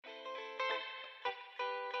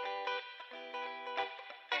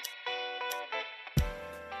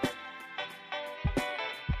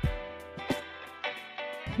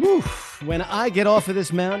Whew. When I get off of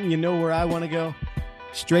this mountain, you know where I want to go?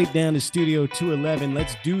 Straight down to Studio 211.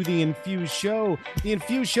 Let's do the Infused Show. The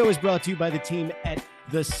Infused Show is brought to you by the team at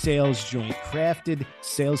The Sales Joint, crafted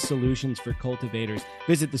sales solutions for cultivators.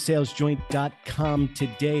 Visit thesalesjoint.com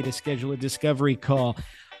today to schedule a discovery call.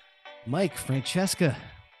 Mike, Francesca,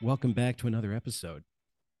 welcome back to another episode.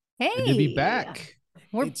 Hey, good to be back.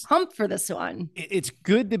 We're pumped for this one. It's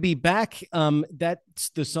good to be back. That's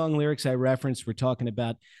the song lyrics I referenced. We're talking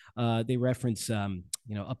about, they reference,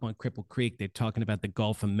 up on Cripple Creek, they're talking about the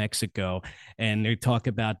Gulf of Mexico, and they talk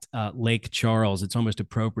about Lake Charles. It's almost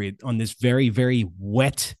appropriate on this very, very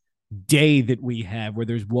wet day that we have where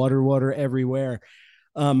there's water everywhere.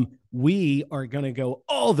 We are going to go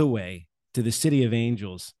all the way to the City of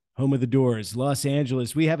Angels, home of the Doors, Los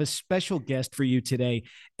Angeles. We have a special guest for you today.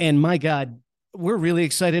 And my God, we're really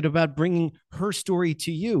excited about bringing her story to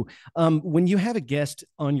you. When you have a guest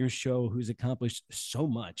on your show who's accomplished so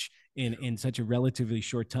much in such a relatively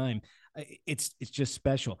short time, it's just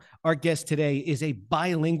special. Our guest today is a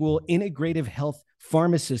bilingual integrative health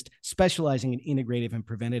pharmacist specializing in integrative and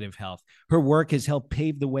preventative health. Her work has helped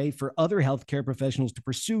pave the way for other healthcare professionals to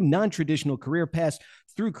pursue non-traditional career paths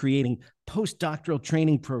through creating postdoctoral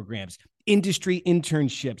training programs, industry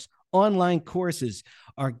internships, online courses.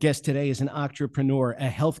 Our guest today is an entrepreneur, a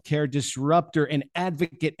healthcare disruptor, an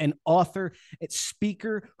advocate, an author, a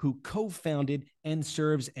speaker who co-founded and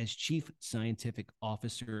serves as chief scientific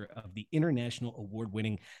officer of the international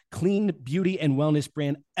award-winning clean beauty and wellness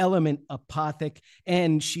brand Element Apothec.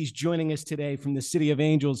 And she's joining us today from the City of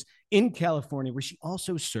Angels in California, where she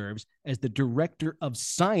also serves as the director of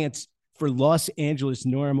science for Los Angeles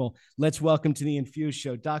Normal. Let's welcome to the Infused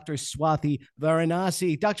Show, Dr. Swathi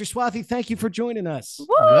Varanasi. Dr. Swathi, thank you for joining us. Woo!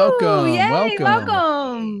 Welcome. Yay,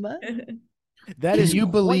 welcome. That Can is you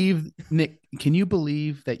believe, Nick, can you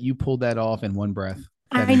believe that you pulled that off in one breath?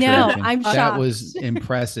 I know. I'm shocked. That was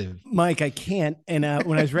impressive. Mike, I can't. And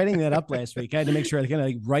when I was writing that up last week, I had to make sure I kind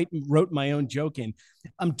of wrote my own joke in.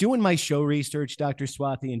 I'm doing my show research, Dr.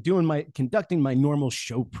 Swathi, and conducting my normal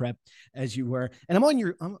show prep as you were. And I'm on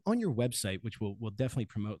your website, which we'll definitely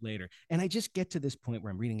promote later. And I just get to this point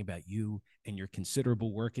where I'm reading about you and your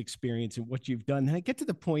considerable work experience and what you've done. And I get to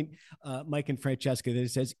the point, Mike and Francesca, that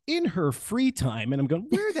it says in her free time. And I'm going,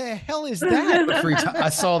 where the hell is that? Free time. I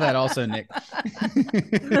saw that also, Nick.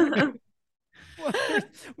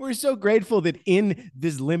 We're so grateful that in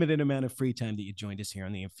this limited amount of free time that you joined us here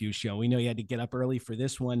on the Infused Show. We know you had to get up early for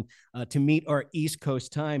this one to meet our East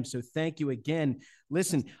Coast time. So thank you again.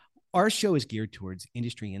 Listen, our show is geared towards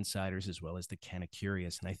industry insiders as well as the kind of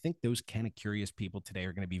curious. And I think those kind of curious people today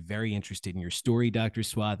are going to be very interested in your story, Dr.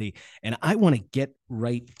 Swathi. And I want to get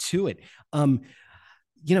right to it.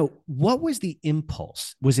 What was the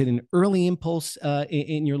impulse? Was it an early impulse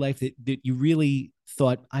in your life that you really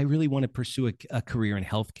thought, I really want to pursue a career in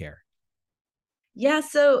healthcare? Yeah,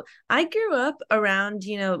 so I grew up around,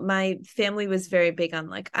 my family was very big on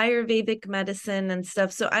like Ayurvedic medicine and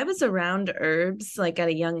stuff. So I was around herbs like at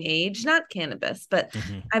a young age, not cannabis, but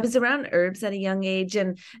I was around herbs at a young age.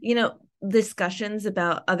 And, discussions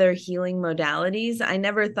about other healing modalities. I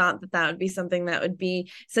never thought that would be something that would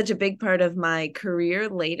be such a big part of my career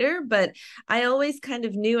later, but I always kind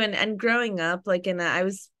of knew, and growing up, like I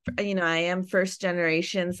was, I am first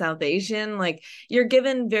generation South Asian, like you're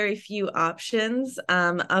given very few options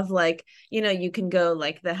of like, you can go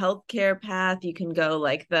like the healthcare path, you can go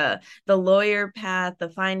like the lawyer path, the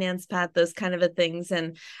finance path, those kind of things.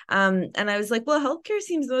 And I was like, well, healthcare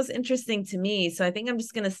seems the most interesting to me. So I think I'm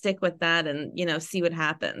just going to stick with that and, see what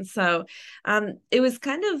happens. So it was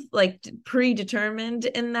kind of like predetermined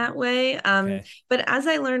in that way. Okay. But as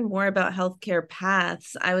I learned more about healthcare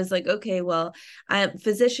paths, I was like, okay, well,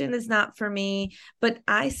 physician is not for me, but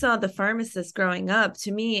I saw the pharmacists growing up.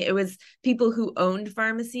 To me, it was people who owned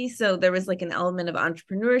pharmacy. So there was like an element of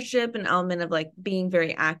entrepreneurship, an element of like being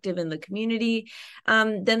very active in the community.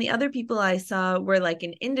 Then the other people I saw were like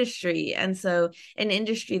in industry. And so in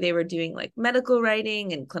industry, they were doing like medical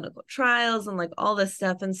writing and clinical trials and like all this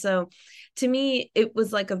stuff. And so to me, it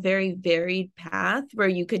was like a very varied path where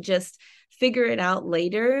you could just figure it out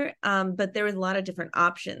later. But there was a lot of different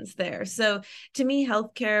options there. So to me,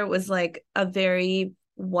 healthcare was like a very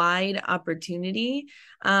wide opportunity.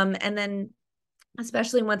 And then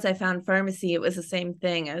especially once I found pharmacy, it was the same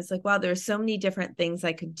thing. I was like, wow, there's so many different things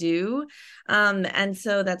I could do. And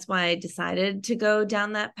so that's why I decided to go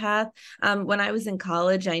down that path. When I was in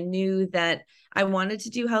college, I knew that I wanted to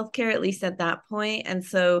do healthcare, at least at that point. And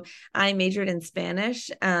so I majored in Spanish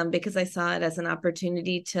because I saw it as an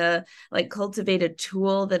opportunity to like cultivate a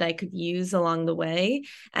tool that I could use along the way.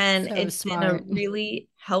 And So it's smart. been a really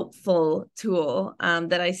helpful tool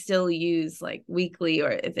that I still use like weekly,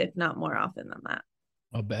 or if not more often than that.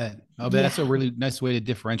 I'll bet. That's a really nice way to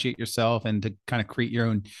differentiate yourself and to kind of create your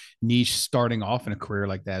own niche starting off in a career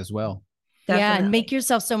like that as well. Yeah, Definitely. and make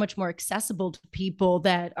yourself so much more accessible to people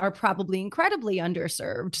that are probably incredibly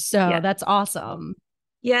underserved. So Yeah. that's awesome.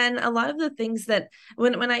 Yeah, and a lot of the things that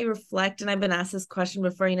when I reflect, and I've been asked this question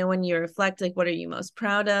before, when you reflect, like, what are you most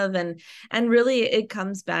proud of? And really it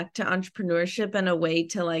comes back to entrepreneurship and a way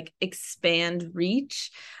to like expand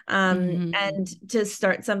reach and to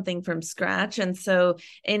start something from scratch. And so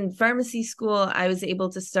in pharmacy school, I was able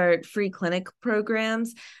to start free clinic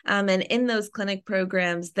programs. And in those clinic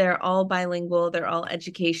programs, they're all bilingual, they're all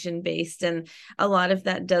education based. And a lot of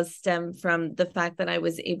that does stem from the fact that I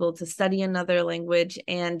was able to study another language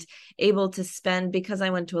and able to spend, because I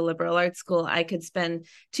went to a liberal arts school, I could spend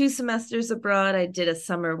 2 semesters abroad. I did a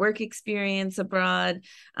summer work experience abroad.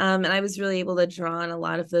 And I was really able to draw on a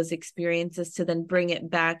lot of those experiences to then bring it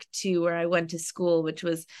back to where I went to school, which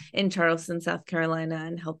was in Charleston, South Carolina,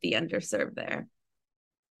 and help the underserved there.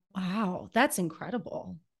 Wow, that's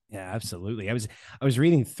incredible. Yeah, absolutely. I was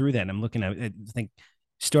reading through that and I'm looking at, I think,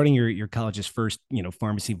 starting your college's first,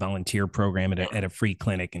 pharmacy volunteer program at a free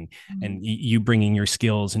clinic, and you bringing your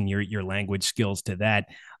skills and your language skills to that.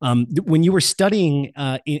 When you were studying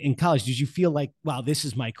in college, did you feel like, wow, this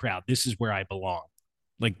is my crowd, this is where I belong,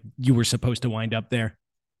 like you were supposed to wind up there?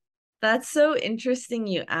 That's so interesting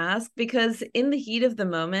you ask, because in the heat of the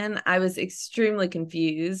moment, I was extremely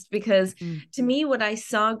confused because to me, what I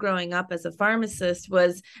saw growing up as a pharmacist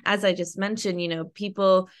was, as I just mentioned,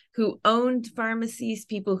 people who owned pharmacies,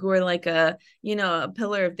 people who were like a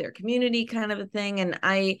pillar of their community kind of a thing. And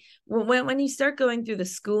when you start going through the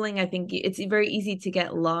schooling, I think it's very easy to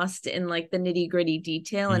get lost in like the nitty gritty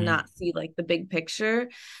detail and not see like the big picture.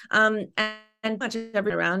 And much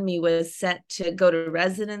everyone around me was set to go to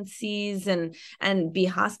residencies and be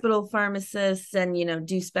hospital pharmacists and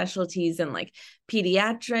do specialties in like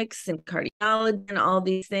pediatrics and cardiology and all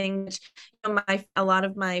these things. A lot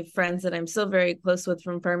of my friends that I'm still very close with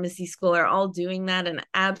from pharmacy school are all doing that and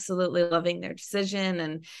absolutely loving their decision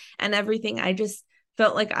and everything. I just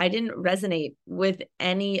felt like I didn't resonate with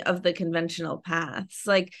any of the conventional paths.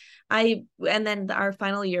 And then our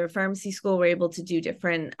final year of pharmacy school, we're able to do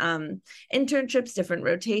different internships, different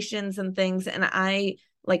rotations and things. And I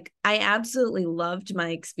absolutely loved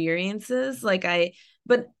my experiences.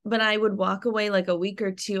 But I would walk away like a week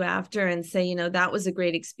or two after and say, that was a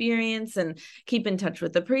great experience, and keep in touch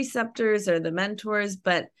with the preceptors or the mentors.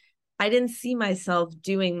 But I didn't see myself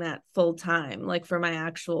doing that full time, like for my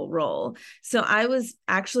actual role. So I was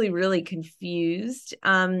actually really confused.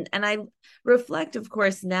 And I reflect, of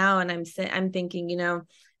course, now, and I'm thinking,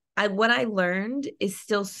 what I learned is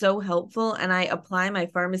still so helpful, and I apply my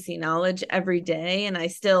pharmacy knowledge every day. And I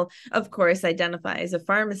still, of course, identify as a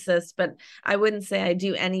pharmacist, but I wouldn't say I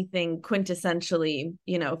do anything quintessentially,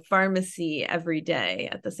 pharmacy every day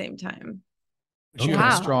at the same time. You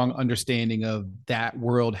have a strong understanding of that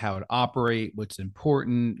world, how it operates, what's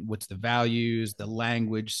important, what's the values, the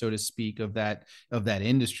language, so to speak, of that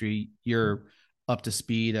industry. You're up to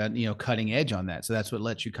speed, cutting edge on that. So that's what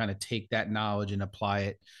lets you kind of take that knowledge and apply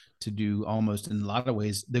it to do almost, in a lot of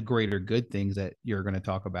ways, the greater good things that you're going to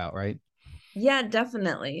talk about, right? Yeah,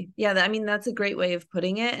 definitely. Yeah, I mean, that's a great way of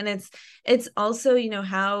putting it. And it's also,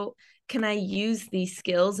 how can I use these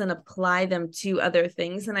skills and apply them to other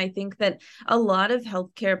things? And I think that a lot of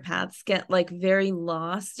healthcare paths get like very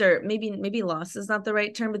lost, or maybe lost is not the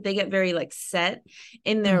right term, but they get very like set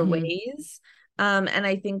in their ways. And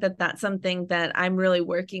I think that that's something that I'm really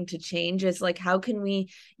working to change, is like, how can we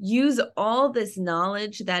use all this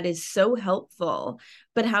knowledge that is so helpful,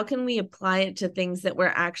 but how can we apply it to things that we're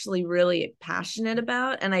actually really passionate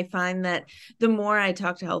about? And I find that the more I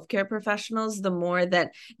talk to healthcare professionals, the more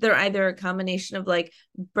that they're either a combination of like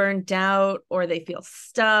burnt out, or they feel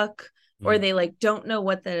stuck, or they like don't know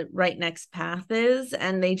what the right next path is.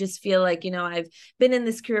 And they just feel like, I've been in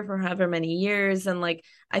this career for however many years, and like,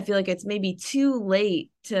 I feel like it's maybe too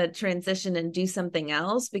late to transition and do something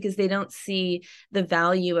else, because they don't see the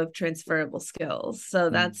value of transferable skills.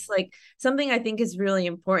 So that's like something I think is really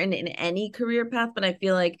important in any career path. But I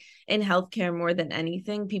feel like in healthcare, more than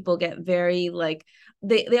anything, people get very like,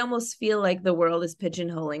 they almost feel like the world is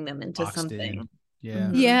pigeonholing them into something.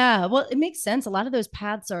 Yeah. Yeah. Well, it makes sense. A lot of those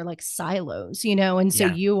paths are like silos, and so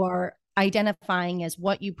you are identifying as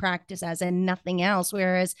what you practice as and nothing else.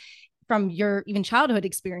 Whereas from your even childhood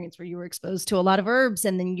experience where you were exposed to a lot of herbs,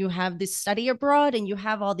 and then you have this study abroad, and you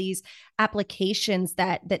have all these applications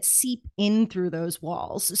that seep in through those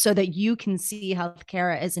walls, so that you can see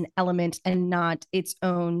healthcare as an element and not its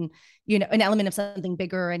own, an element of something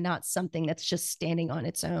bigger and not something that's just standing on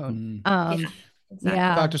its own. Exactly.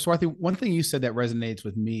 Yeah. Dr. Swarthy, one thing you said that resonates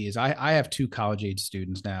with me is I have two college age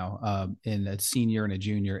students now, in a senior and a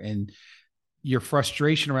junior, and your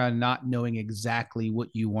frustration around not knowing exactly what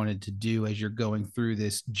you wanted to do as you're going through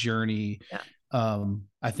this journey. Yeah.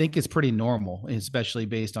 I think it's pretty normal, especially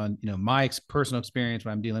based on, my personal experience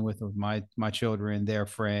when I'm dealing with my children, their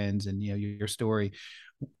friends, and, your story.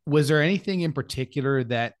 Was there anything in particular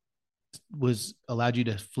that allowed you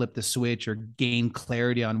to flip the switch or gain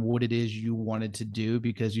clarity on what it is you wanted to do?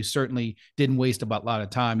 Because you certainly didn't waste a lot of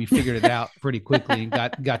time. You figured it out pretty quickly and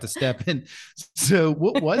got to step in. So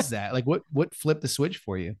what was that? Like what flipped the switch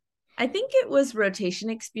for you? I think it was rotation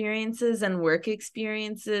experiences and work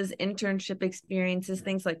experiences, internship experiences,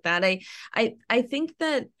 things like that. I think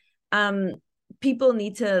that people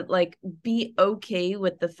need to like be okay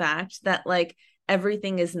with the fact that like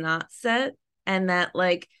everything is not set, and that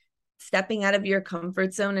like stepping out of your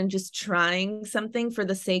comfort zone and just trying something for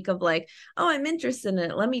the sake of like, oh, I'm interested in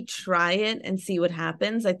it, let me try it and see what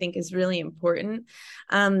happens, I think is really important.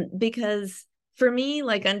 Because for me,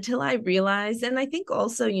 like until I realized, and I think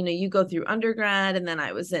also, you go through undergrad, and then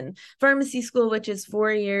I was in pharmacy school, which is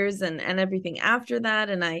 4 years, and everything after that.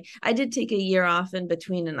 And I did take a year off in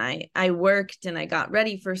between, and I worked and I got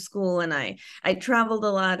ready for school, and I traveled a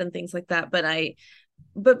lot and things like that. But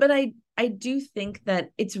I do think that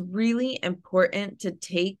it's really important to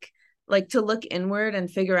to look inward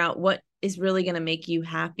and figure out what is really going to make you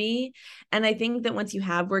happy. And I think that once you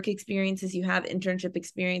have work experiences, you have internship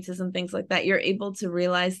experiences and things like that, you're able to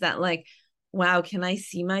realize that like, wow, can I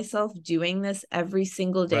see myself doing this every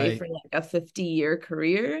single day for like a 50-year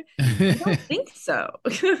career? I don't think so.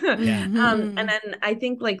 And then I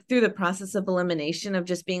think like through the process of elimination of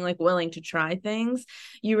just being like willing to try things,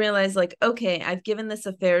 you realize like, okay, I've given this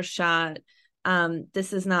a fair shot.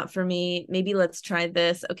 This is not for me. Maybe let's try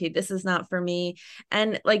this. Okay, this is not for me.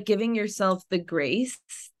 And like giving yourself the grace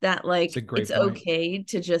that like it's okay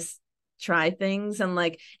to just try things, and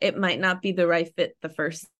like it might not be the right fit the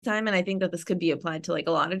first time. And I think that this could be applied to like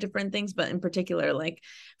a lot of different things, but in particular like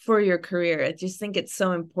for your career, I just think it's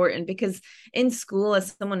so important, because in school,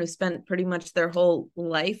 as someone who spent pretty much their whole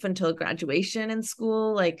life until graduation in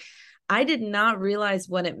school, like I did not realize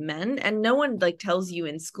what it meant. And no one like tells you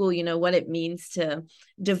in school, what it means to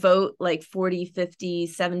devote like 40, 50,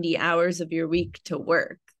 70 hours of your week to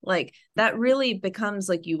work. Like that really becomes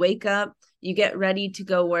like you wake up, you get ready to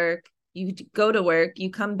go work, you go to work,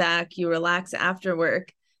 you come back, you relax after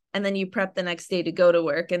work, and then you prep the next day to go to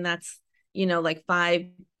work. And that's, like 5,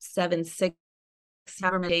 7, 6,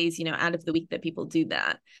 however many days, out of the week that people do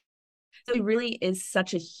that. So it really is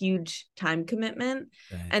such a huge time commitment.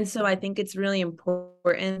 Right. And so I think it's really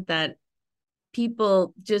important that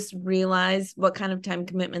people just realize what kind of time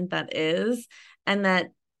commitment that is, and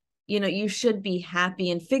that you should be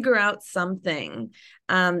happy and figure out something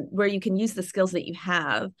where you can use the skills that you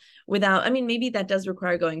have without, I mean, maybe that does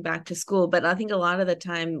require going back to school, but I think a lot of the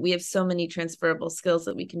time we have so many transferable skills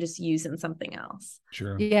that we can just use in something else.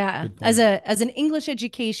 Sure. Yeah. As an English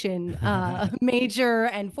education major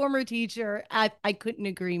and former teacher, I couldn't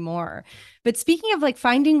agree more. But speaking of like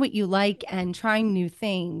finding what you like and trying new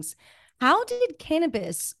things, how did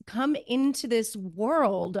cannabis come into this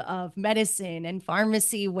world of medicine and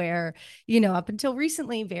pharmacy where, up until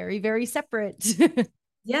recently, very, very separate?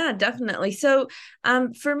 Yeah, definitely. So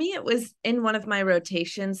for me, it was in one of my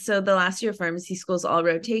rotations. So the last year of pharmacy school is all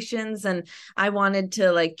rotations. And I wanted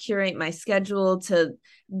to like curate my schedule to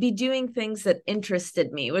be doing things that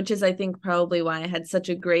interested me, which is, I think, probably why I had such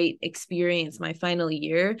a great experience my final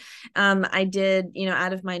year. I did,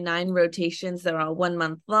 out of my 9 rotations, they're all 1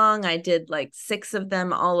 month long. I did like 6 of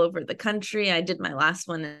them all over the country. I did my last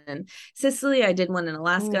one in Sicily. I did one in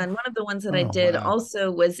Alaska. And one of the ones that I did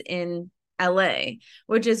also was in LA,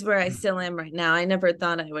 which is where I still am right now. I never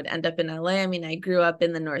thought I would end up in LA. I mean, I grew up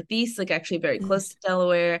in the Northeast, like actually very close to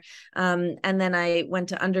Delaware. And then I went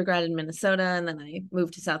to undergrad in Minnesota, and then I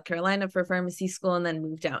moved to South Carolina for pharmacy school, and then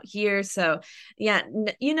moved out here. So yeah,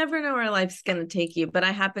 you never know where life's going to take you. But I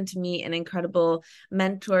happened to meet an incredible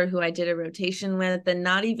mentor who I did a rotation with, and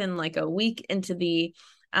not even like a week into the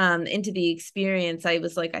into the experience, I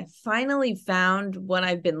was like, I finally found what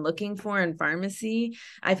I've been looking for in pharmacy.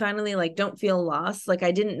 I finally like don't feel lost. Like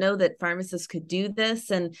I didn't know that pharmacists could do this.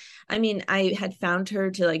 And I mean, I had found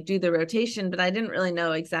her to like do the rotation, but I didn't really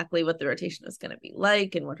know exactly what the rotation was going to be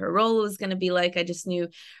like and what her role was going to be like. I just knew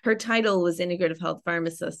her title was integrative health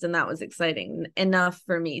pharmacist, and that was exciting enough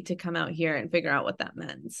for me to come out here and figure out what that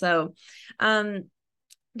meant. So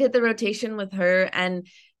did the rotation with her and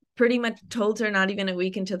pretty much told her not even a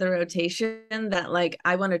week into the rotation that like,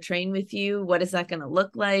 I want to train with you. What is that going to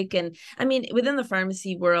look like? And I mean, within the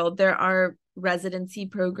pharmacy world, there are residency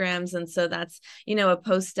programs, and so that's, you know, a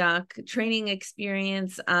postdoc training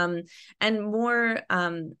experience, and more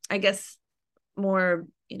I guess more,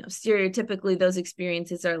 you know, stereotypically those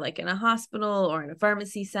experiences are like in a hospital or in a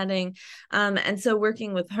pharmacy setting. And so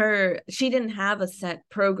working with her, she didn't have a set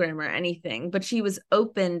program or anything, but she was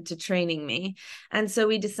open to training me. And so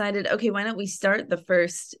we decided, okay, why don't we start the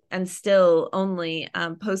first and still only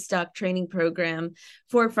postdoc training program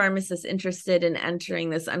for pharmacists interested in entering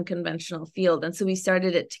this unconventional field. And so we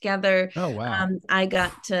started it together. Oh, wow. I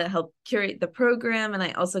got to help curate the program, and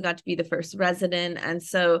I also got to be the first resident. And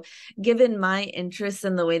so given my interest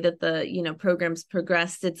in the way that the, you know, programs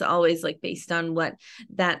progressed, it's always like based on what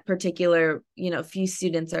that particular, you know, few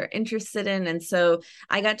students are interested in. And so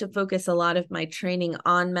I got to focus a lot of my training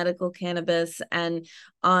on medical cannabis and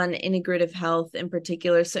on integrative health in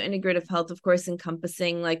particular. So integrative health, of course,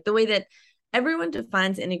 encompassing like the way that everyone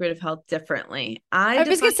defines integrative health differently. I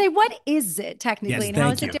was going to say, what is it technically? Yes, and how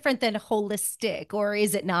thank is you. it different than holistic, or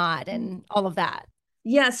is it not? And all of that.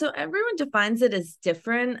 Yeah, so everyone defines it as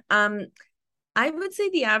different. I would say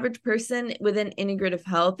the average person within integrative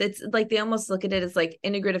health, it's like they almost look at it as like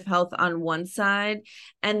integrative health on one side,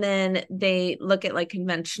 and then they look at like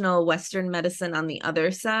conventional Western medicine on the other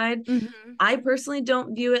side. Mm-hmm. I personally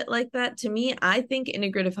don't view it like that. To me, I think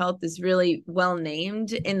integrative health is really well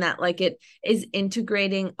named in that like it is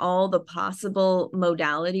integrating all the possible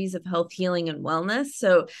modalities of health, healing, and wellness.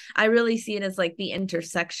 So I really see it as like the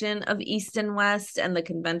intersection of East and West and the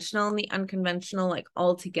conventional and the unconventional, like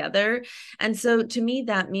all together. And so to me,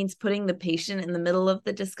 that means putting the patient in the middle of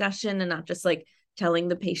the discussion and not just like telling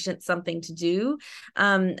the patient something to do.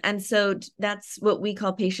 And so that's what we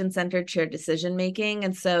call patient-centered shared decision making.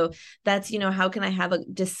 And so that's, you know, how can I have a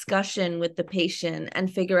discussion with the patient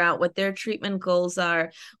and figure out what their treatment goals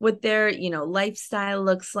are, what their, you know, lifestyle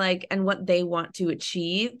looks like, and what they want to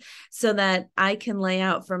achieve, so that I can lay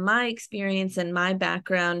out from my experience and my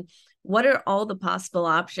background what are all the possible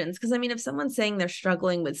options? Because I mean, if someone's saying they're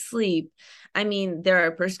struggling with sleep, I mean, there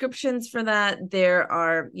are prescriptions for that. There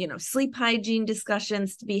are, you know, sleep hygiene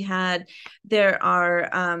discussions to be had. There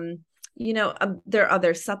are, you know, there are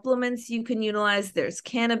other supplements you can utilize. There's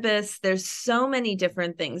cannabis. There's so many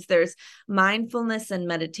different things. There's mindfulness and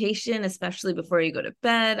meditation, especially before you go to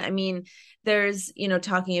bed. I mean, there's, you know,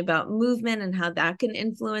 talking about movement and how that can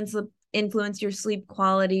influence your sleep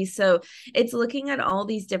quality. So it's looking at all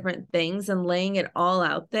these different things and laying it all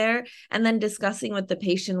out there, and then discussing with the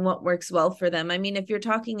patient what works well for them. I mean, if you're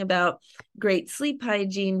talking about great sleep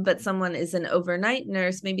hygiene, but someone is an overnight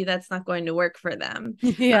nurse, maybe that's not going to work for them.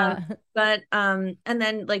 Yeah. And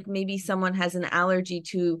then like maybe someone has an allergy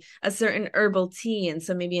to a certain herbal tea, and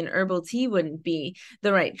so maybe an herbal tea wouldn't be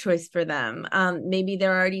the right choice for them. Maybe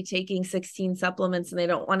they're already taking 16 supplements and they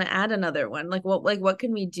don't want to add another one. What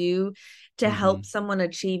can we do to help someone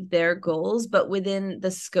achieve their goals, but within the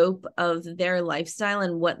scope of their lifestyle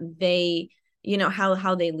and what they, you know,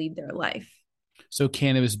 how they lead their life. So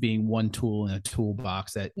cannabis being one tool in a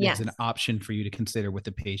toolbox that Yes. is an option for you to consider with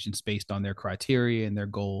the patients based on their criteria and their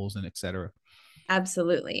goals and et cetera.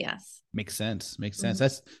 Absolutely. Yes. Makes sense. Mhm.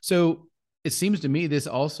 That's so it seems to me this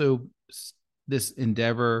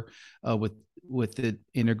endeavor with the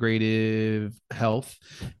integrative health,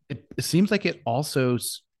 it seems like it also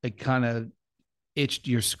it kind of itched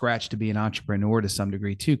your scratch to be an entrepreneur to some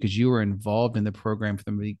degree too, because you were involved in the program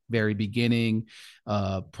from the very beginning,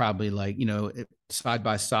 probably like, you know, side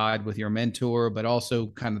by side with your mentor, but also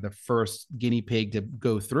kind of the first guinea pig to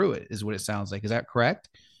go through it is what it sounds like. Is that correct?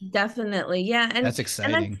 Definitely. Yeah. That's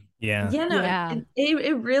exciting. Yeah. No, Yeah.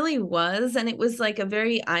 it really was. And it was like a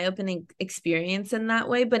very eye-opening experience in that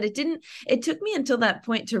way. But it took me until that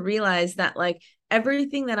point to realize that like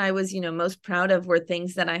everything that I was, you know, most proud of were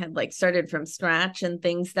things that I had like started from scratch, and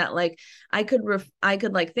things that like I could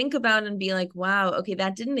like think about and be like, wow, okay,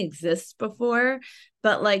 that didn't exist before.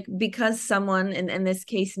 But like, because someone, in this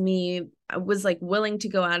case, me, was like willing to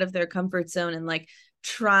go out of their comfort zone and like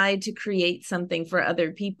try to create something for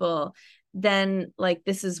other people, then like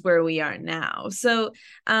this is where we are now. So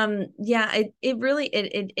yeah, it really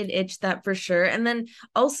it itched that for sure. And then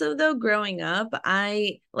also though, growing up,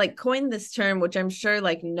 I like coined this term, which I'm sure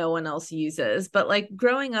like no one else uses, but like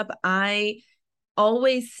growing up, I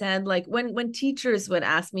always said, like, when teachers would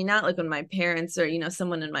ask me, not like when my parents or, you know,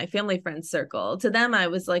 someone in my family friend circle, to them I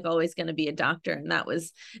was like always going to be a doctor, and that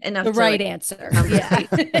was enough the to, right like, answer. yeah.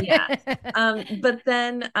 Yeah. But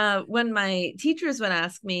then when my teachers would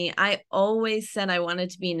ask me, I always said I wanted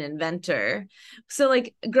to be an inventor. So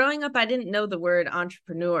like growing up, I didn't know the word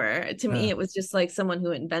entrepreneur. To me, it was just like someone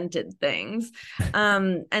who invented things.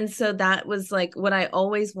 And so that was like what I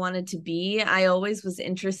always wanted to be. I always was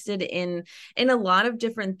interested in a lot of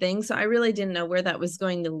different things. So I really didn't know where that was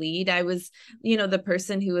going to lead. I was, you know, the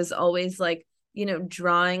person who was always like, you know,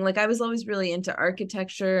 drawing. Like I was always really into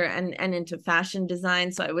architecture and into fashion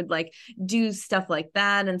design. So I would like do stuff like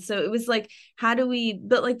that. And so it was like, how do we,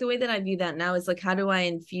 but like the way that I view that now is like, how do I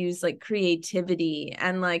infuse like creativity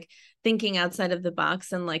and like thinking outside of the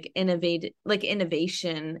box and like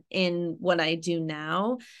innovation in what I do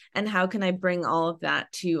now? And how can I bring all of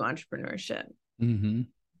that to entrepreneurship? Mm-hmm.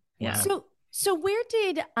 Yeah. Wow. So where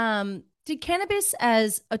did cannabis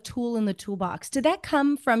as a tool in the toolbox, did that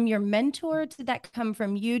come from your mentor? Did that come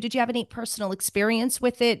from you? Did you have any personal experience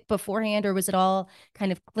with it beforehand, or was it all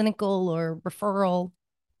kind of clinical or referral?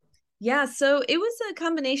 Yeah, so it was a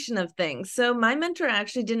combination of things. So my mentor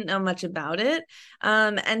actually didn't know much about it.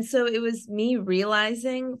 And so it was me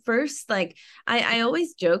realizing first, like I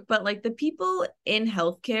always joke, but like the people in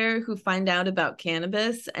healthcare who find out about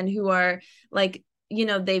cannabis and who are like, you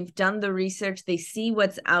know, they've done the research, they see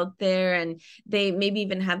what's out there, and they maybe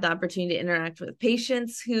even have the opportunity to interact with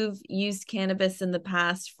patients who've used cannabis in the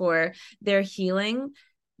past for their healing.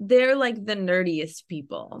 They're like the nerdiest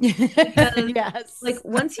people. Because Yes. like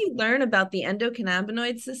once you learn about the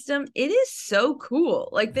endocannabinoid system, it is so cool.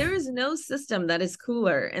 Like there is no system that is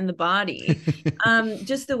cooler in the body.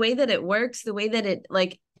 Just the way that it works, the way that it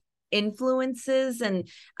like influences and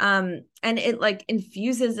it like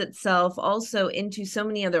infuses itself also into so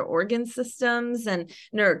many other organ systems and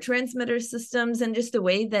neurotransmitter systems, and just the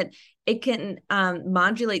way that it can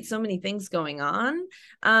modulate so many things going on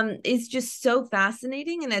is just so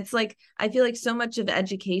fascinating. And it's like I feel like so much of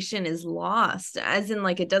education is lost, as in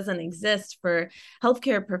like it doesn't exist for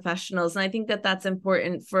healthcare professionals. And I think that that's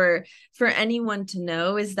important for anyone to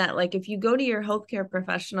know, is that like if you go to your healthcare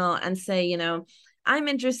professional and say, you know, I'm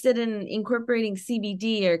interested in incorporating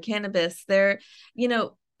CBD or cannabis, they're, you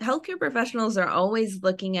know, healthcare professionals are always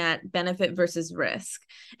looking at benefit versus risk.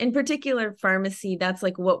 In particular, pharmacy, that's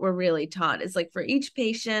like what we're really taught, is like for each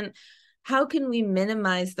patient, how can we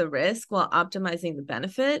minimize the risk while optimizing the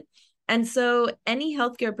benefit? And so any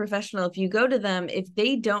healthcare professional, if you go to them, if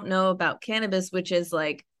they don't know about cannabis, which is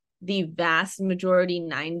like the vast majority,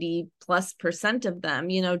 90+% of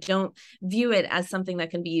them, you know, don't view it as something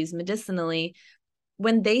that can be used medicinally,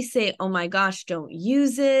 when they say, oh my gosh, don't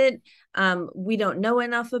use it, we don't know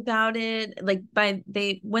enough about it, like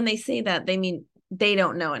when they say that, they mean they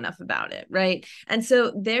don't know enough about it, right? And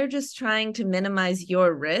so they're just trying to minimize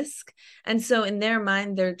your risk. And so in their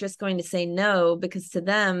mind, they're just going to say no, because to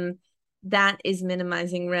them, that is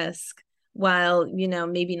minimizing risk, while, you know,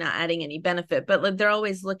 maybe not adding any benefit. But like, they're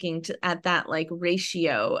always looking at that like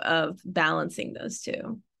ratio of balancing those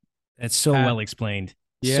two. That's so well explained.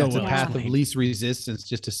 Yeah, so it's well a path explained. of least resistance,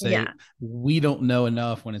 just to say we don't know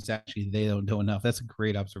enough when it's actually they don't know enough. That's a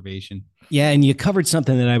great observation. Yeah, and you covered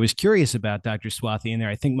something that I was curious about, Dr. Swathi, in there.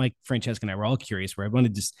 I think Mike Francesca and I were all curious. Where I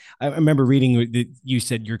wanted to, I remember reading that you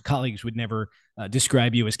said your colleagues would never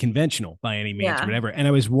describe you as conventional by any means, or whatever. And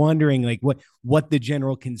I was wondering, like, what the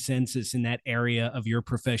general consensus in that area of your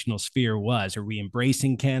professional sphere was. Are we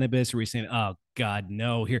embracing cannabis? Are we saying, oh God,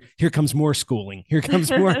 no? Here comes more schooling. Here comes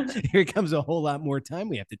more. Here comes a whole lot more time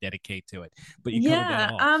we have to dedicate to it. But you covered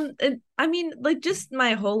that all. I mean, like just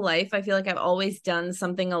my whole life, I feel like I've always done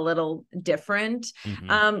something a little different.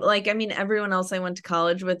 Like, I mean, everyone else I went to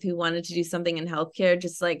college with who wanted to do something in healthcare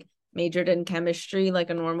just like majored in chemistry like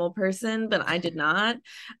a normal person, but I did not.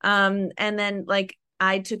 And then like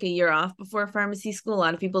I took a year off before pharmacy school. A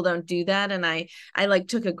lot of people don't do that. And I like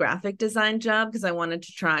took a graphic design job because I wanted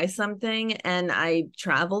to try something, and I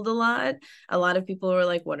traveled a lot. A lot of people were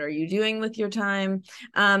like, what are you doing with your time?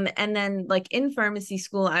 And then like in pharmacy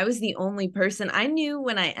school, I was the only person I knew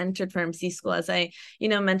when I entered pharmacy school, as I, you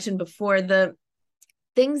know, mentioned before, the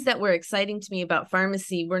things that were exciting to me about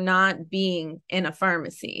pharmacy were not being in a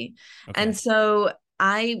pharmacy. Okay. And so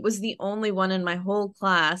I was the only one in my whole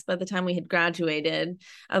class by the time we had graduated,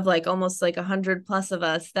 of like almost like 100 plus of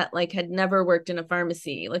us, that like had never worked in a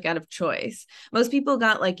pharmacy, like out of choice. Most people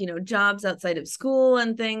got like, you know, jobs outside of school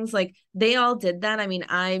and things. Like they all did that. I mean,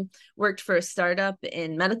 I worked for a startup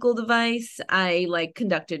in medical device. I like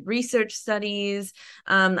conducted research studies.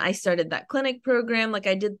 I started that clinic program. Like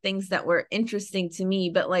I did things that were interesting to me,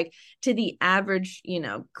 but like to the average, you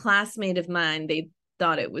know, classmate of mine, they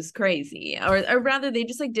thought it was crazy, or rather they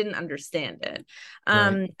just like didn't understand it.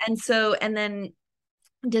 Right. And then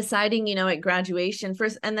deciding, you know, at graduation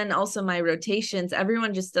first, and then also my rotations,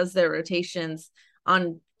 everyone just does their rotations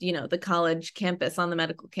on, you know, the college campus, on the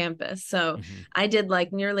medical campus. So I did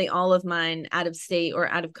like nearly all of mine out of state or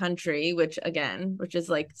out of country, which is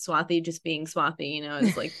like Swathi just being Swathi, you know,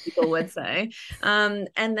 as like people would say. And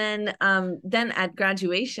then at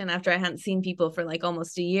graduation, after I hadn't seen people for like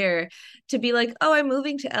almost a year, to be like, oh, I'm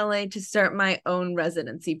moving to LA to start my own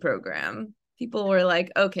residency program. People were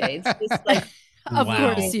like, okay, it's just like, Of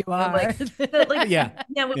course you are. Like, so like Yeah.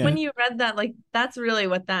 When you read that, like that's really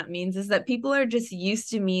what that means, is that people are just used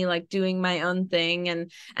to me like doing my own thing,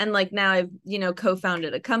 and like now I've, you know,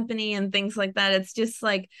 co-founded a company and things like that. It's just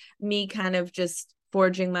like me kind of just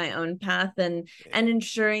forging my own path and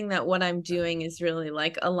ensuring that what I'm doing is really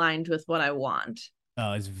like aligned with what I want.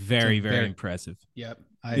 Oh, it's very, very impressive. Yep.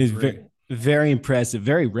 I agree. Very impressive.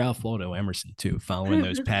 Very Ralph Waldo Emerson too, following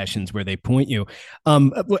those passions where they point you.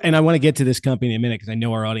 And I want to get to this company in a minute because I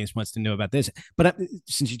know our audience wants to know about this. But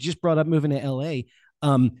since you just brought up moving to LA,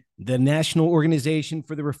 the National Organization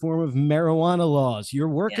for the Reform of Marijuana Laws, you're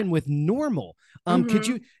working with NORML. Could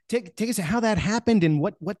you take us to how that happened and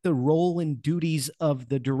what the role and duties of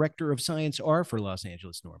the Director of Science are for Los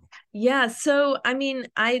Angeles NORML? Yeah. So, I mean,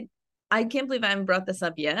 I can't believe I haven't brought this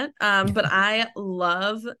up yet, but I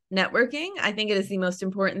love networking. I think it is the most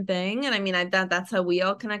important thing. And I mean, that's how we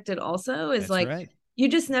all connected also, is that's like, right. You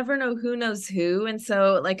just never know who knows who. And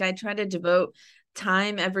so like, I try to devote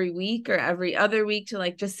time every week or every other week to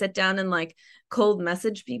like just sit down and like cold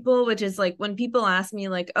message people, which is like when people ask me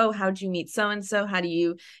like, oh, how'd you meet so and so, how do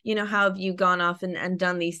you know, how have you gone off and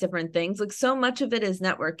done these different things, like so much of it is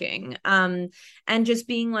networking, and just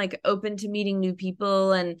being like open to meeting new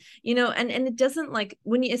people. And you know, and it doesn't like,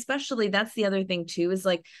 when you, especially, that's the other thing too, is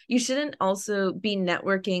like you shouldn't also be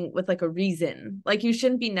networking with like a reason. Like you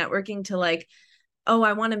shouldn't be networking to like, oh,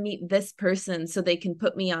 I want to meet this person so they can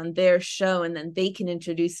put me on their show and then they can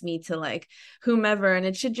introduce me to like whomever. And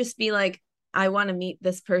it should just be like, I want to meet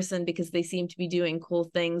this person because they seem to be doing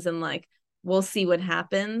cool things, and like we'll see what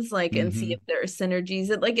happens, like and see if there are synergies.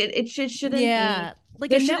 Like it shouldn't be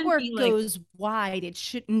like a network goes wide. It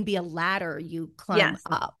shouldn't be a ladder you climb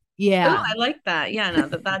up. Yeah. Oh, I like that. Yeah, no,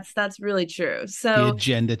 that's really true. So the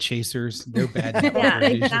agenda chasers, they're bad. Yeah,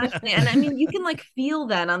 exactly. And I mean, you can like feel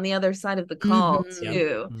that on the other side of the call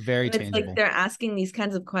too. Yeah. Very it's tangible. Like they're asking these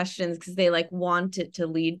kinds of questions because they like want it to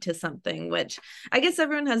lead to something, which I guess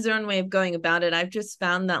everyone has their own way of going about it. I've just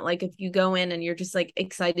found that like if you go in and you're just like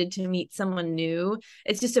excited to meet someone new,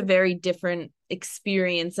 it's just a very different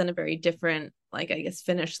experience and a very different, like, I guess,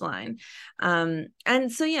 finish line.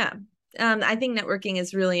 And so yeah. I think networking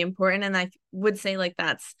is really important. And I would say like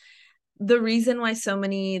that's the reason why so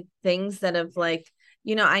many things that have like,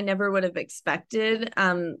 you know, I never would have expected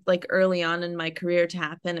like early on in my career to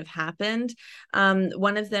happen have happened.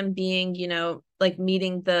 One of them being, you know, like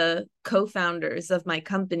meeting the co-founders of my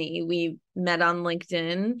company. We met on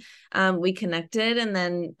LinkedIn, we connected, and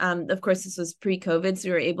then of course this was pre-COVID, so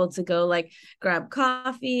we were able to go like grab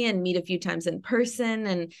coffee and meet a few times in person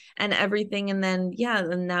and everything. And then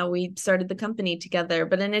and now we started the company together.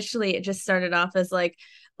 But initially it just started off as like,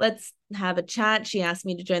 let's have a chat. She asked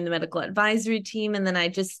me to join the medical advisory team, and then I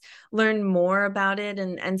just learned more about it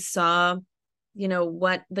and saw, you know,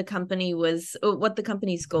 what the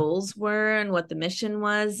company's goals were and what the mission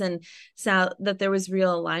was, and saw that there was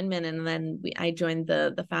real alignment. And then I joined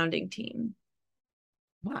the founding team.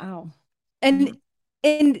 Wow. And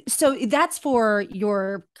so that's for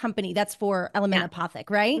your company. That's for Element Apothec,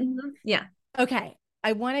 right? Yeah. Okay.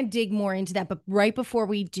 I want to dig more into that, but right before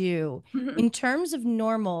we do, in terms of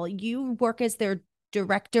NORML, you work as their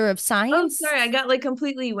Director of Science. Oh, sorry, I got like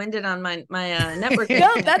completely winded on my network.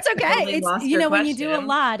 No, that's okay. It's, you know, when you do a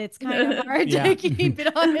lot, it's kind of hard to keep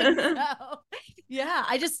it on. So Yeah,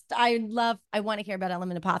 I want to hear about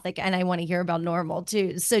Element Apothic, and I want to hear about NORML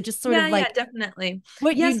too. So just sort of like, yeah, definitely.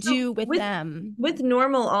 what Yeah, you so do with them. With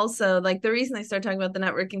NORML also, like the reason I started talking about the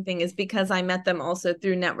networking thing is because I met them also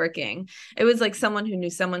through networking. It was like someone who knew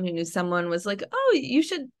someone who knew someone was like, oh, you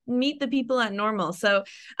should meet the people at NORML. So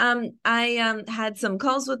I had some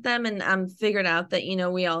calls with them and figured out that, you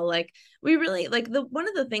know, we really like one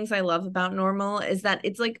of the things I love about NORML is that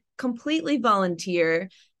it's like completely volunteer.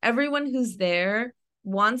 Everyone who's there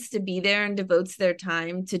wants to be there and devotes their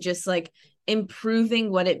time to just like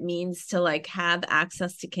improving what it means to like have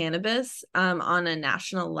access to cannabis on a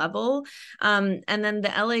national level. And then the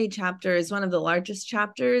LA chapter is one of the largest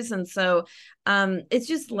chapters. And so it's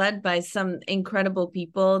just led by some incredible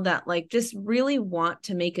people that like just really want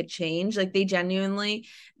to make a change. Like they genuinely,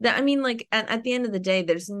 that I mean, like at the end of the day,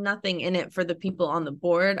 there's nothing in it for the people on the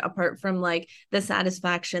board apart from like the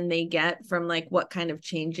satisfaction they get from like what kind of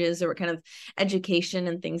changes or what kind of education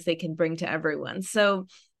and things they can bring to everyone. So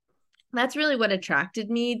that's really what attracted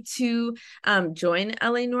me to join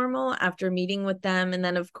LA NORML after meeting with them. And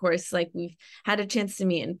then, of course, like we've had a chance to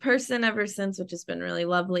meet in person ever since, which has been really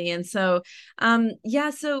lovely. And so,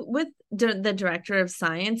 so with the director of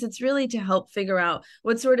science, it's really to help figure out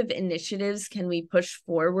what sort of initiatives can we push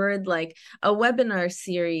forward, like a webinar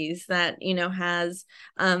series that, you know, has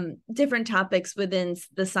different topics within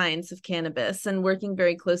the science of cannabis, and working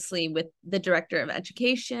very closely with the director of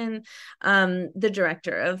education, the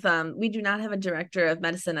director of we do not have a director of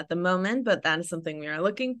medicine at the moment, but that is something we are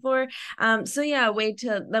looking for. So yeah, a way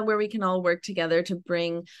to where we can all work together to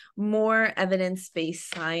bring more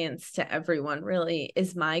evidence-based science to everyone really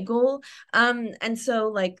is my goal. And so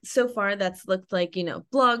like so far that's looked like, you know,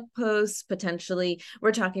 blog posts, potentially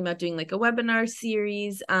we're talking about doing like a webinar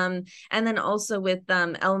series. And then also with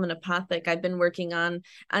Element Apothic, I've been working on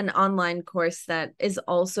an online course that is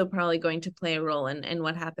also probably going to play a role in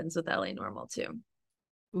what happens with LA NORML too.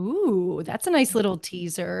 Ooh, that's a nice little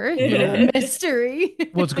teaser, little mystery.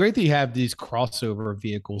 Well, it's great that you have these crossover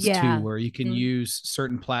vehicles Yeah. too, where you can use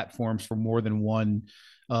certain platforms for more than one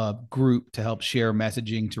group to help share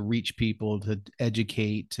messaging, to reach people, to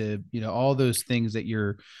educate, to, you know, all those things that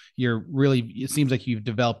you're really, it seems like you've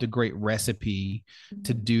developed a great recipe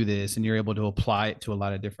to do this, and you're able to apply it to a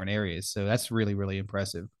lot of different areas. So that's really, really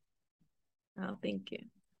impressive. Oh, thank you.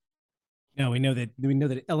 No, we know that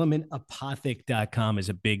elementapothic.com is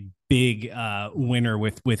a big winner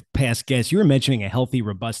with past guests. You were mentioning a healthy,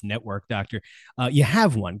 robust network, doctor. You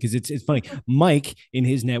have one, because it's funny. Mike, in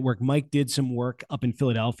his network, Mike did some work up in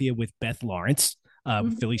Philadelphia with Beth Lawrence,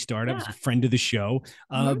 Philly startups, a friend of the show.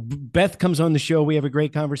 Beth comes on the show. We have a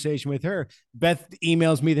great conversation with her. Beth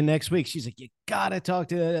emails me the next week. She's like, you gotta talk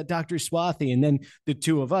to Dr. Swathi. And then the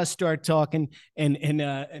two of us start talking, and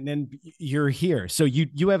then you're here. So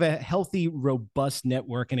you have a healthy, robust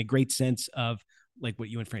network and a great sense of, like what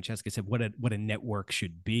you and Francesca said, what a network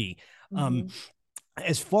should be.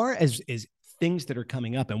 As far as things that are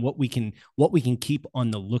coming up and what we can keep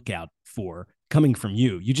on the lookout for coming from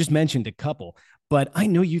you. You just mentioned a couple, but I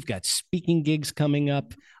know you've got speaking gigs coming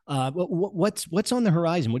up. What's on the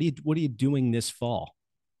horizon? What are you doing this fall?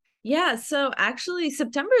 Yeah, so actually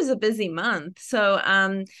September is a busy month. So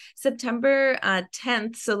September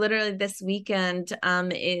 10th, so literally this weekend,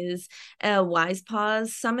 is a Wise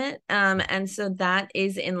Paws Summit. And so that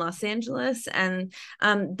is in Los Angeles. And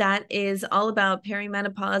that is all about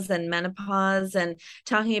perimenopause and menopause, and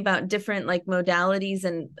talking about different like modalities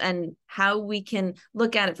and how we can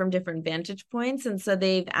look at it from different vantage points. And so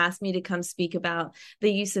they've asked me to come speak about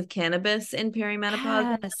the use of cannabis in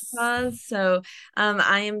perimenopause and menopause. So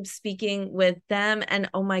I am speaking with them, and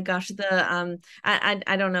oh my gosh, the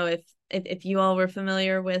I don't know if you all were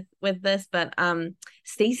familiar with this, but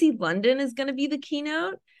Stacy London is going to be the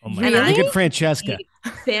keynote. Oh my God. Look at Francesca.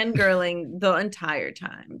 Fangirling the entire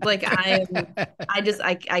time. Like I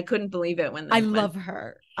couldn't believe it when I love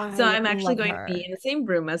her. So I'm actually going to be in the same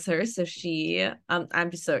room as her. So she, I'm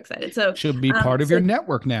just so excited. So she'll be part of your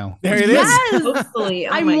network now. There it is. Hopefully.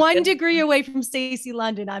 I'm 1 degree away from Stacy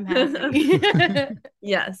London. I'm happy.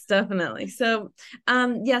 Yes, definitely. So,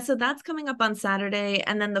 so that's coming up on Saturday.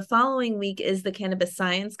 And then the following week is the Cannabis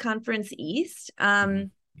Science Conference East.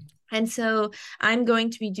 And so I'm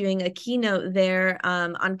going to be doing a keynote there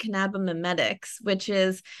on cannabimimetics, which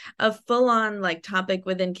is a full-on like topic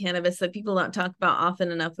within cannabis that people don't talk about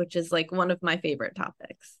often enough, which is like one of my favorite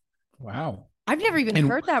topics. Wow. I've never even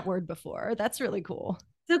heard that word before. That's really cool.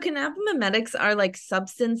 So cannabimimetics are like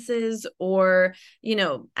substances or, you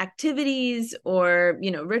know, activities or,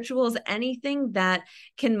 you know, rituals, anything that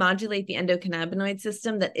can modulate the endocannabinoid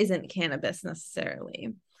system that isn't cannabis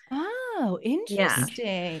necessarily. Oh, Yeah.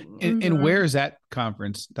 interesting. And where is that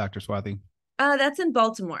conference, Dr. Swathi? That's in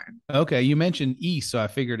Baltimore. Okay, you mentioned East, so I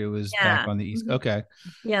figured it was back on the East. Okay.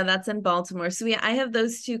 Yeah, that's in Baltimore. So I have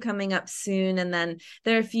those two coming up soon, and then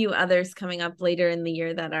there are a few others coming up later in the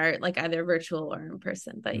year that are like either virtual or in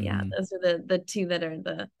person. But yeah, those are the two that are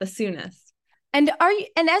the soonest. And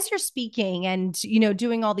as you're speaking and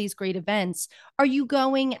doing all these great events, are you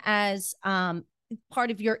going as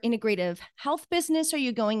part of your integrative health business? Are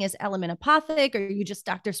you going as Element Apothic? Or are you just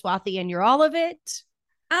Dr. Swathi and you're all of it?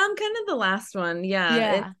 Kind of the last one.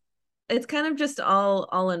 Yeah. It's kind of just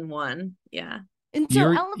all in one. Yeah. And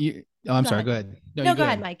so I'm sorry. Go ahead. No, go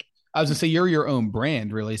ahead, Mike. I was gonna say you're your own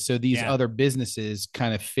brand, really. So these other businesses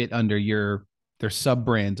kind of fit under their sub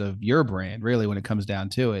brands of your brand, really, when it comes down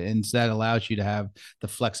to it. And so that allows you to have the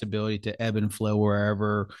flexibility to ebb and flow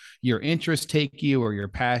wherever your interests take you, or your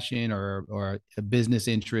passion, or a business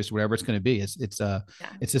interest, whatever it's going to be. It's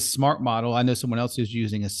a smart model. I know someone else who's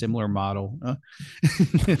using a similar model,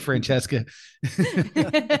 Francesca.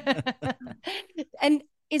 And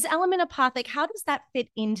is Element Apothic, how does that fit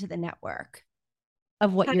into the network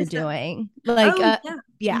of what you're doing?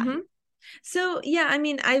 So yeah, I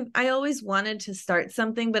mean, I always wanted to start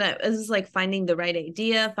something, but it was like finding the right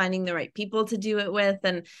idea, finding the right people to do it with.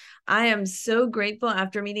 And I am so grateful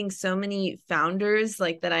after meeting so many founders,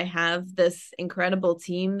 like that I have this incredible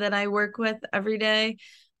team that I work with every day,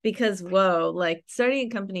 because whoa, like starting a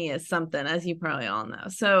company is something, as you probably all know.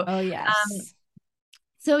 So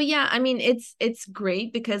So yeah, I mean, it's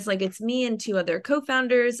great because like it's me and two other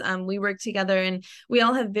co-founders. We work together and we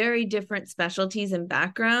all have very different specialties and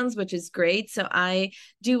backgrounds, which is great. So I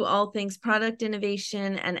do all things product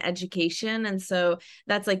innovation and education. And so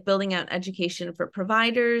that's like building out education for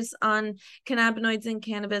providers on cannabinoids and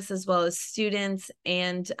cannabis, as well as students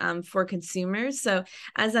and for consumers. So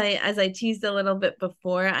as I teased a little bit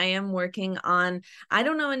before, I am working on, I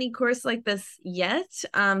don't know any course like this yet,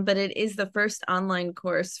 but it is the first online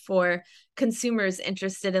course for consumers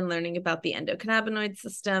interested in learning about the endocannabinoid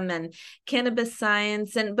system and cannabis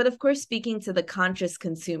science, but of course speaking to the conscious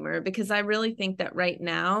consumer, because I really think that right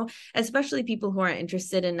now, especially people who are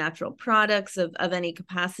interested in natural products of any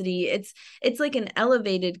capacity, it's like an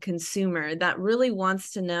elevated consumer that really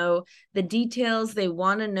wants to know the details. They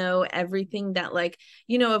want to know everything that, like,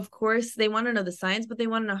 of course they want to know the science, but they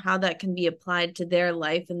want to know how that can be applied to their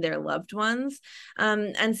life and their loved ones.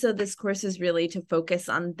 And so this course is really to focus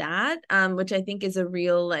on that, which I think is a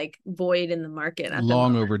real like void in the market.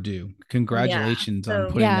 Long overdue. Congratulations on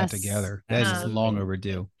putting that together. That is long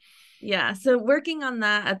overdue. Yeah. So working on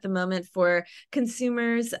that at the moment for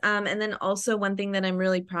consumers. And then also one thing that I'm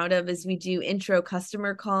really proud of is we do intro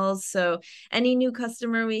customer calls. So any new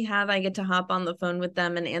customer we have, I get to hop on the phone with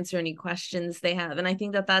them and answer any questions they have. And I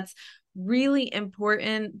think that that's really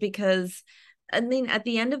important because I mean, at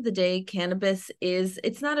the end of the day, cannabis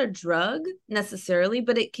it's not a drug necessarily,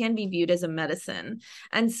 but it can be viewed as a medicine.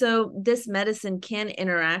 And so this medicine can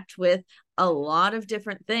interact with a lot of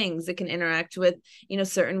different things. It can interact with,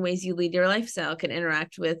 certain ways you lead your lifestyle. It can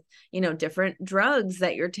interact with, different drugs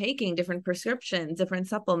that you're taking, different prescriptions, different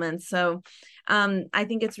supplements. So I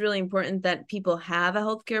think it's really important that people have a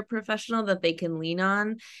healthcare professional that they can lean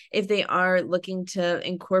on if they are looking to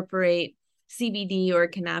incorporate CBD or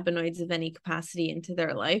cannabinoids of any capacity into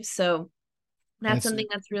their life. So that's something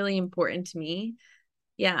that's really important to me.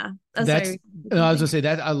 Yeah. I was gonna say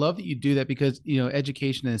that I love that you do that because,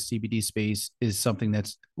 education in the CBD space is something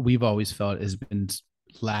that's we've always felt has been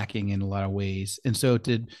lacking in a lot of ways. And so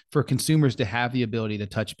for consumers to have the ability to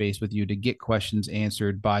touch base with you, to get questions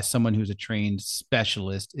answered by someone who's a trained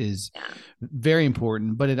specialist is very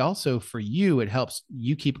important. But it also, for you, it helps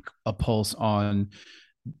you keep a pulse on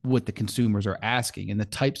what the consumers are asking and the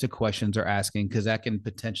types of questions they're asking, because that can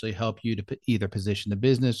potentially help you to either position the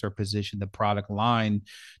business or position the product line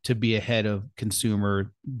to be ahead of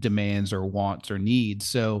consumer demands or wants or needs.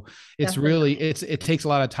 So it's really, it takes a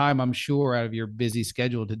lot of time, I'm sure, out of your busy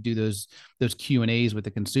schedule to do those Q&As with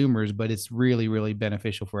the consumers, but it's really, really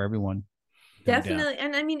beneficial for everyone. Definitely.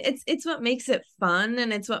 And I mean, it's what makes it fun,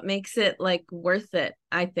 and it's what makes it like worth it,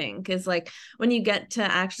 I think, is like when you get to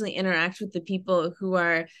actually interact with the people who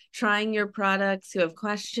are trying your products, who have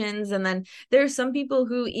questions. And then there are some people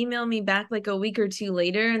who email me back like a week or two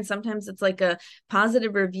later, and sometimes it's like a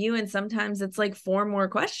positive review, and sometimes it's like 4 more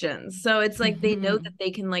questions. So it's like they know that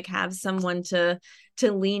they can like have someone to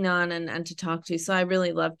lean on and to talk to. So I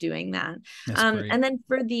really love doing that. And then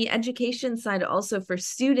for the education side, also for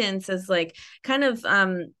students, as like kind of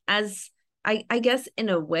as I guess in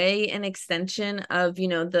a way an extension of, you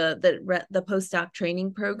know, the postdoc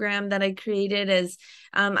training program that I created. As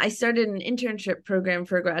I started an internship program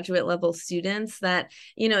for graduate level students that,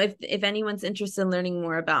 you know, if anyone's interested in learning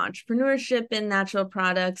more about entrepreneurship in natural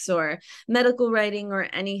products or medical writing or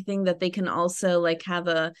anything, that they can also like have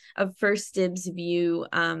a first dibs view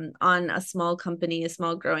on a small company, a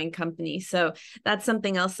small growing company. So that's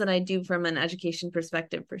something else that I do from an education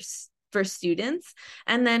perspective for students.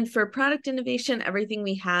 And then for product innovation, everything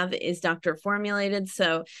we have is doctor formulated.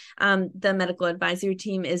 So the medical advisory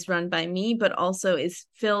team is run by me, but also is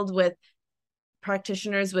filled with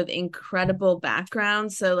practitioners with incredible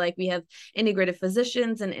backgrounds. So like we have integrative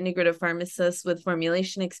physicians and integrative pharmacists with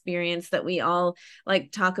formulation experience that we all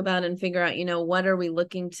like talk about and figure out, you know, what are we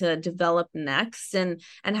looking to develop next, and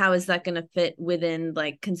how is that going to fit within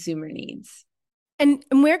like consumer needs. And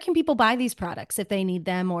where can people buy these products if they need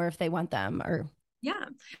them or if they want them? Or yeah,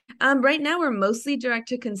 right now we're mostly direct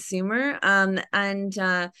to consumer, and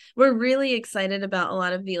we're really excited about a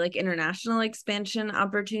lot of the like international expansion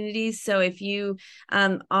opportunities. So if you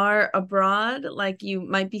are abroad, like you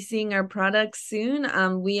might be seeing our products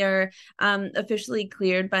soon. We are officially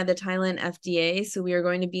cleared by the Thailand FDA, so we are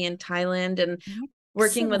going to be in Thailand and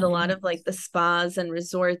working with a lot of like the spas and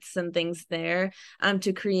resorts and things there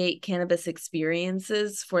to create cannabis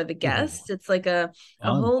experiences for the guests. It's like a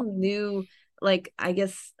whole new, like, I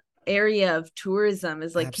guess, area of tourism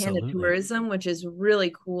is like Canada tourism, which is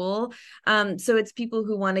really cool. So it's people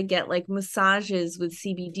who want to get like massages with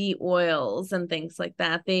CBD oils and things like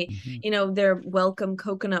that. They, you know, their welcome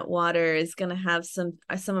coconut water is going to have some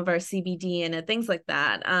of our CBD in it, things like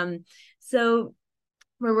that. So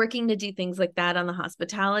we're working to do things like that on the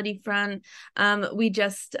hospitality front. We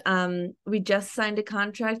just signed a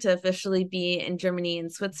contract to officially be in Germany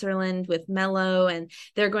and Switzerland with Mellow, and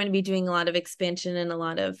they're going to be doing a lot of expansion in a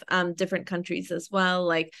lot of different countries as well,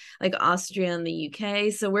 like Austria and the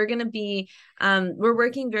UK. So we're going to be we're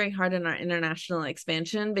working very hard on our international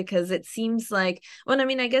expansion, because it seems like, well, I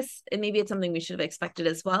mean, I guess maybe it's something we should have expected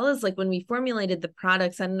as well, is like when we formulated the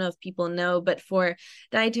products, I don't know if people know, but for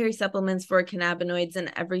dietary supplements, for cannabinoids and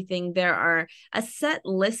everything, there are a set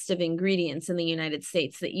list of ingredients in the United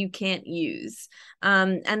States that you can't use.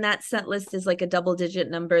 And that set list is like a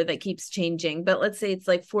double-digit number that keeps changing, but let's say it's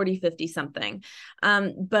like 40, 50 something.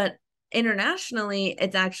 But internationally,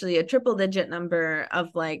 it's actually a triple-digit number of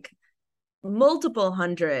like multiple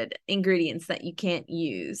hundred ingredients that you can't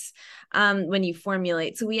use when you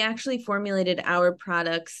formulate. So we actually formulated our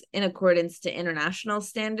products in accordance to international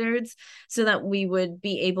standards so that we would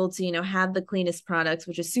be able to, you know, have the cleanest products,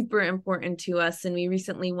 which is super important to us. And we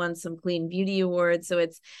recently won some clean beauty awards. So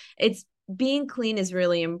it's being clean is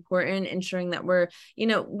really important, ensuring that we're, you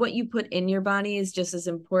know, what you put in your body is just as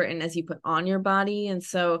important as you put on your body. And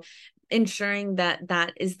so ensuring that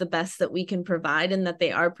that is the best that we can provide, and that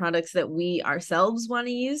they are products that we ourselves want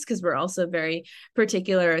to use, because we're also very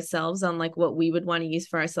particular ourselves on like what we would want to use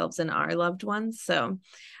for ourselves and our loved ones. So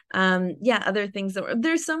other things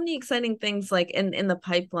there's so many exciting things like in the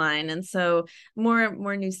pipeline, and so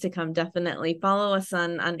more news to come. Definitely follow us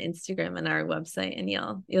on Instagram and our website, and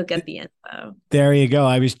you'll get the info. There you go.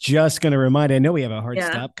 I was just going to remind, I know we have a hard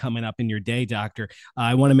stop coming up in your day, doctor.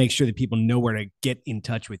 I want to make sure that people know where to get in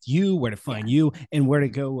touch with you, where to find you, and where to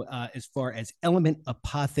go as far as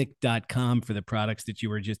elementapothic.com for the products that you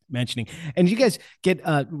were just mentioning. And you guys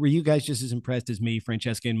were you guys just as impressed as me,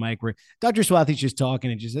 Francesca and Mike, where Dr. Swathi's just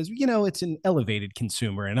talking and just says, you know, it's an elevated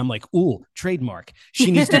consumer. And I'm like, ooh, trademark. She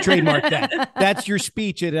needs to trademark that. That's your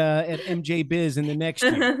speech at MJ Biz in the next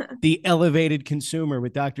year. The elevated consumer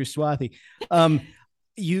with Dr. Swathi.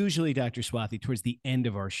 Usually, Dr. Swathi, towards the end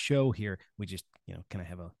of our show here, we just, you know, kind of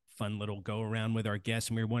have a fun little go around with our guests.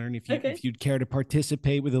 And we were wondering if you'd care to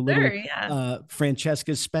participate with a little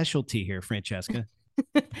Francesca's specialty here, Francesca.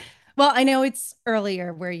 Well, I know it's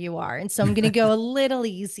earlier where you are, and so I'm going to go a little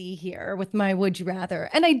easy here with my would you rather.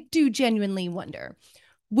 And I do genuinely wonder,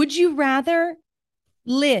 would you rather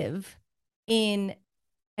live in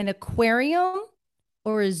an aquarium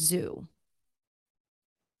or a zoo?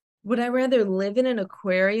 Would I rather live in an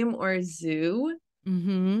aquarium or a zoo?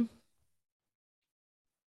 Mm-hmm.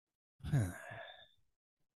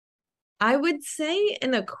 I would say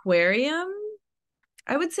an aquarium.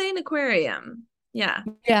 Yeah.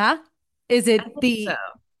 Yeah. Is it the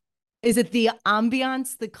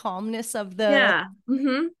ambiance, the calmness of the? Yeah.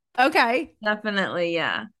 Mm-hmm. Okay. Definitely.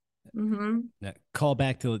 Yeah. Mm-hmm. Call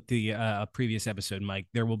back to the previous episode, Mike.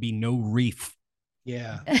 There will be no reef.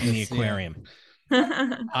 Yeah. In the aquarium.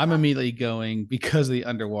 I'm immediately going, because of the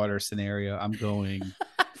underwater scenario, I'm going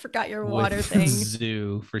forgot your water thing.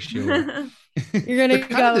 Zoo for sure. You're gonna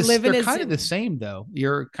go live in a They're kind zoo. of the same though.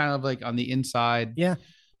 You're kind of like on the inside, Yeah.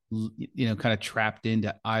 kind of trapped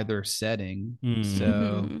into either setting. Mhm. So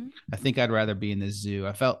Mhm. I think I'd rather be in the zoo.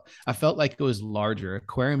 I felt like it was larger.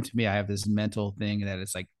 Aquarium to me, I have this mental thing that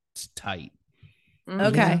it's like it's tight.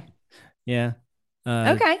 Okay. Yeah.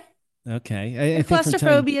 Okay. Okay. I Your think from time-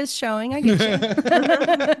 claustrophobia is showing. I get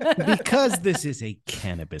you. because this is a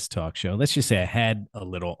cannabis talk show, let's just say I had a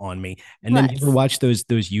little on me. And then you Let's. ever watch those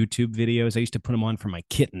YouTube videos? I used to put them on for my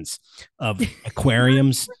kittens of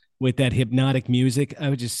aquariums with that hypnotic music. I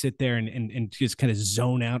would just sit there and just kind of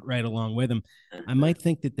zone out right along with them. I might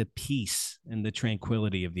think that the peace and the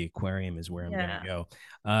tranquility of the aquarium is where I'm going to go.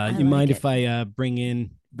 You like mind it. if I bring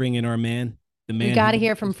in our man, the man? We got to who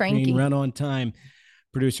hear gets from his train Frankie. Run on time,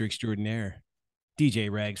 producer extraordinaire,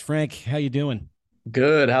 DJ Rags. Frank, how you doing?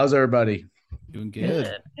 Good. How's everybody? Doing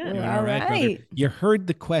good. Doing All all right, brother. right. You heard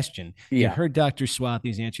the question. You Yeah. heard Dr.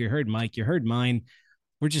 Swathi's answer. You heard Mike. You heard mine.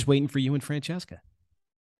 We're just waiting for you and Francesca.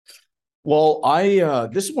 Well,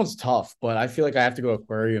 this one's tough, but I feel like I have to go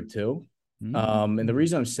aquarium too. And the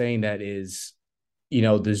reason I'm saying that is,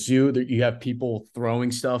 the zoo, that you have people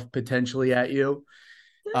throwing stuff potentially at you.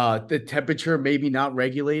 The temperature maybe not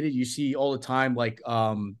regulated. You see all the time, like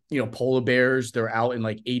polar bears, they're out in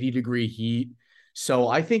like 80-degree heat. So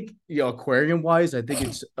I think, aquarium wise, I think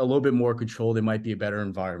it's a little bit more controlled. It might be a better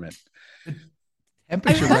environment.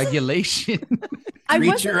 Temperature regulation. I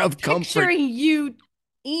Creature wasn't of comfort. picturing you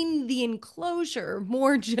in the enclosure,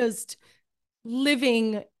 more just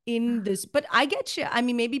living in this. But I get you. I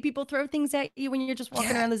mean, maybe people throw things at you when you're just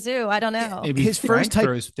walking around the zoo. I don't know. Maybe His Frank first type-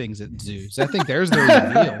 throws things at zoos. I think there's the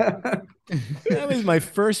reveal. That was my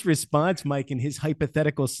first response, Mike, in his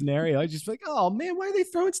hypothetical scenario. I was just like, oh, man, why are they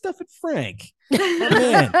throwing stuff at Frank?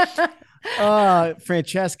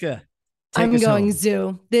 Francesca, take I'm us going home.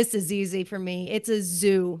 zoo. This is easy for me. It's a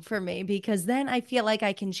zoo for me because then I feel like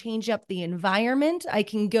I can change up the environment. I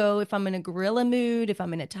can go if I'm in a gorilla mood, if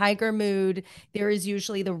I'm in a tiger mood. There is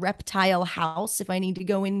usually the reptile house if I need to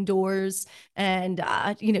go indoors and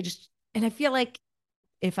and I feel like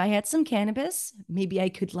if I had some cannabis, maybe I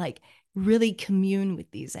could like really commune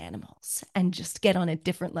with these animals and just get on a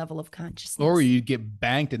different level of consciousness. Or you'd get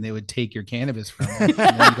banked and they would take your cannabis from you. And then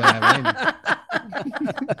you don't have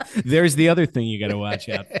any. There's the other thing you got to watch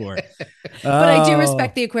out for. But I do Oh,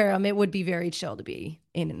 respect the aquarium. It would be very chill to be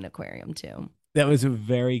in an aquarium too. That was a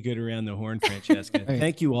very good around the horn, Francesca. Right.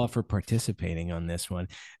 Thank you all for participating on this one.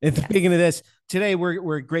 At the beginning of this, today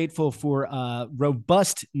we're grateful for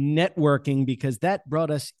robust networking because that brought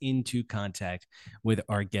us into contact with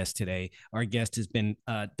our guest today. Our guest has been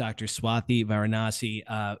Dr. Swathi Varanasi.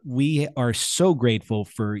 We are so grateful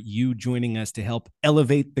for you joining us to help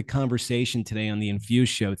elevate the conversation today on the Infuse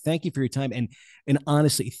Show. Thank you for your time. And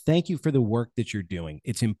honestly, thank you for the work that you're doing.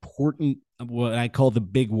 It's important, what I call the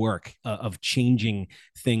big work of changing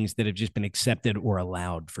things that have just been accepted or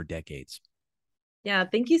allowed for decades. Yeah,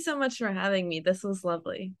 thank you so much for having me. This was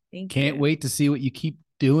lovely. Thank you. Can't wait to see what you keep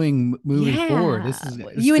doing moving forward. This is You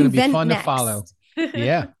going to be invent fun next. to follow.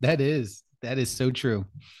 Yeah, that is so true.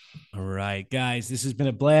 All right, guys, this has been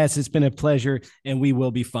a blast. It's been a pleasure, and we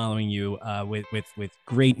will be following you with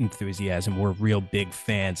great enthusiasm. We're real big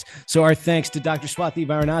fans. So our thanks to Dr. Swathi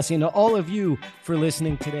Varanasi and to all of you for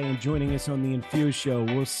listening today and joining us on the Infuse Show.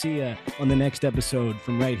 We'll see you on the next episode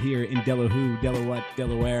from right here in Delaware,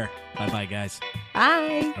 Delaware. Bye-bye, guys.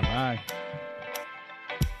 Bye. Bye.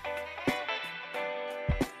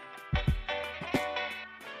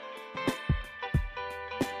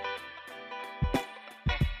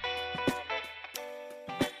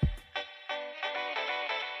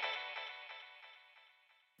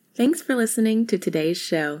 Thanks for listening to today's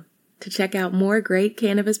show. To check out more great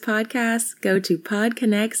cannabis podcasts, go to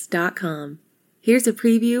podconnects.com. Here's a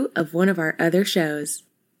preview of one of our other shows.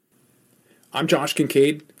 I'm Josh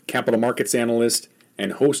Kincaid, capital markets analyst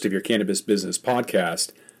and host of your cannabis business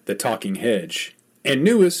podcast, The Talking Hedge, and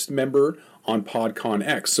newest member on PodCon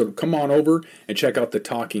X. So come on over and check out The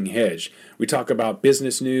Talking Hedge. We talk about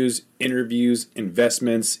business news, interviews,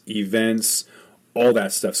 investments, events, all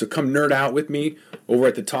that stuff. So come nerd out with me over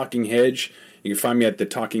at The Talking Hedge. You can find me at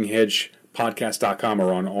thetalkinghedgepodcast.com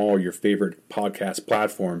or on all your favorite podcast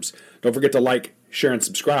platforms. Don't forget to like, share, and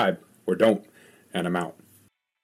subscribe, or don't. And I'm out.